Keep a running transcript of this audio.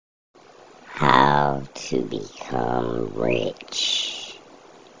How to become rich.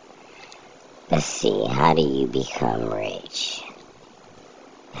 Let's see, how do you become rich?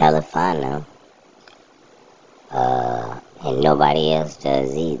 Hell if I know. And nobody else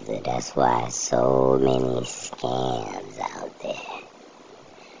does either. That's why so many scams out there.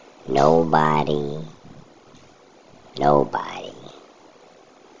 Nobody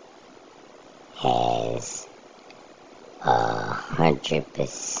has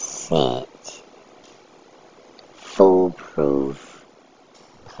 100% foolproof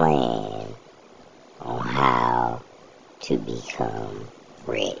plan on how to become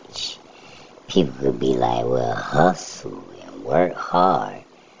rich. People could be like, well, hustle and work hard.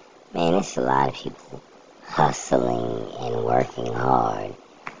 Man, there's a lot of people hustling and working hard,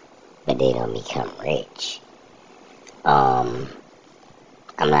 but they don't become rich. I'm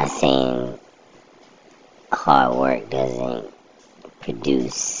not saying hard work doesn't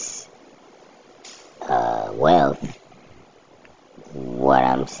produce wealth. What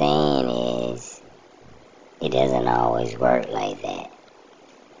I'm saying is it doesn't always work like that.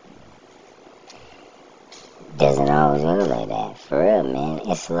 Doesn't always work like that. For real, man.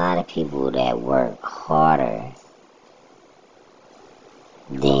 It's a lot of people that work harder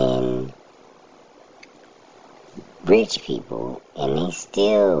than rich people, and they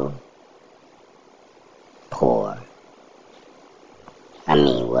still poor. I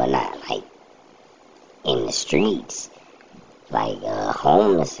mean, well, not like in the streets, like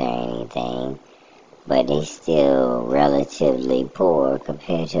homeless or anything, but they still relatively poor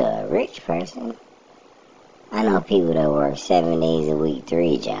compared to a rich person. I know people that work 7 days a week,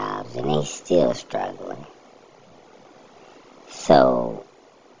 3 jobs, and they still struggling. So,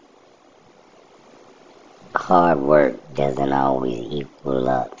 hard work doesn't always equal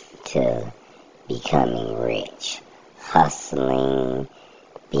up to becoming rich. Hustling,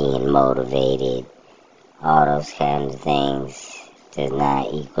 being motivated, all those kinds of things does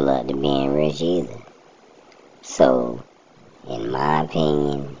not equal up to being rich either. So, in my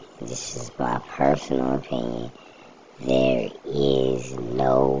opinion, this is my personal opinion, there is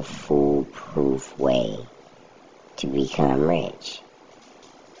no foolproof way to become rich.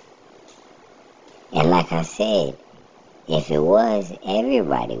 And like I said, if it was,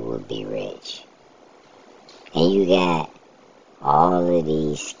 everybody would be rich. And you got all of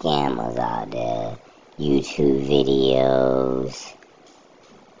these scammers out there, YouTube videos,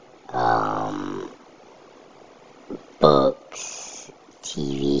 books,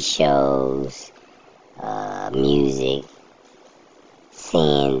 TV shows, music,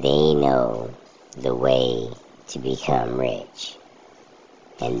 saying they know the way to become rich.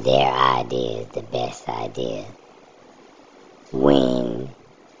 And their idea is the best idea. When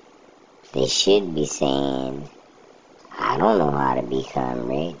they should be saying, I don't know how to become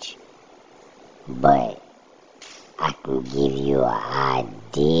rich, but I can give you an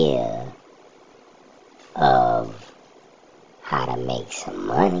idea of how to make some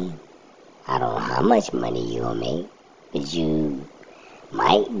money. I don't know how much money you'll make, but you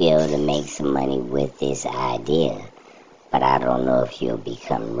might be able to make some money with this idea, but I don't know if you'll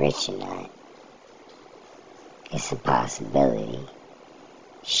become rich or not. It's a possibility.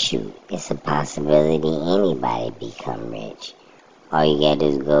 Shoot, it's a possibility anybody become rich. All you gotta do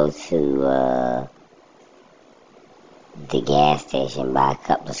is go to the gas station, buy a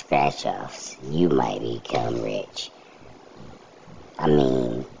couple of scratch-offs. You might become rich. I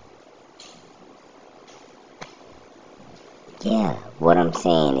mean, yeah, what I'm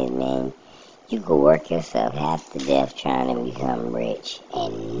saying is, man, you could work yourself half to death trying to become rich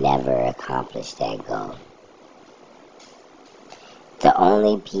and never accomplish that goal. The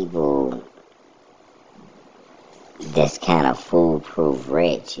only people that's kind of foolproof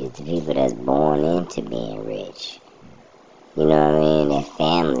rich is the people that's born into being rich. You know what I mean? Their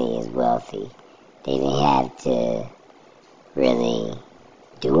family is wealthy. They didn't have to really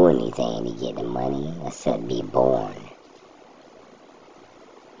do anything to get the money except be born.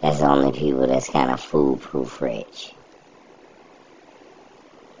 That's the only people that's kind of foolproof rich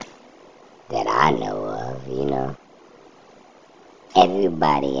that I know of, you know.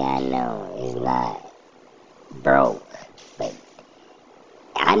 Everybody I know is not broke, but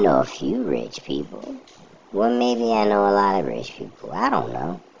I know a few rich people. Well, maybe I know a lot of rich people. I don't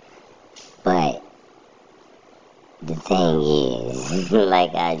know. But the thing is,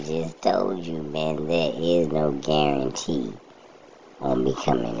 like I just told you, man, there is no guarantee on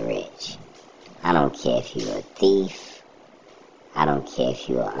becoming rich. I don't care if you're a thief. I don't care if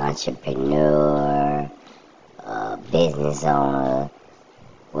you're an entrepreneur, a business owner,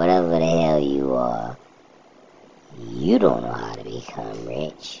 whatever the hell you are. You don't know how to become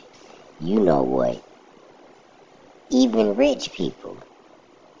rich. you know what? Even rich people,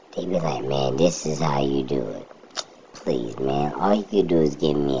 they be like, man, this is how you do it. Please, man, all you can do is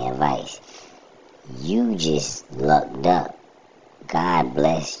give me advice. You just lucked up. God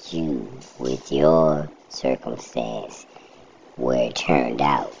blessed you with your circumstance where it turned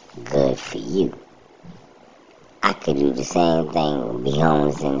out good for you. I could do the same thing, be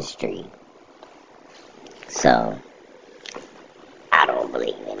homeless in the street. So, I don't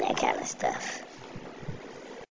believe in that kind of stuff.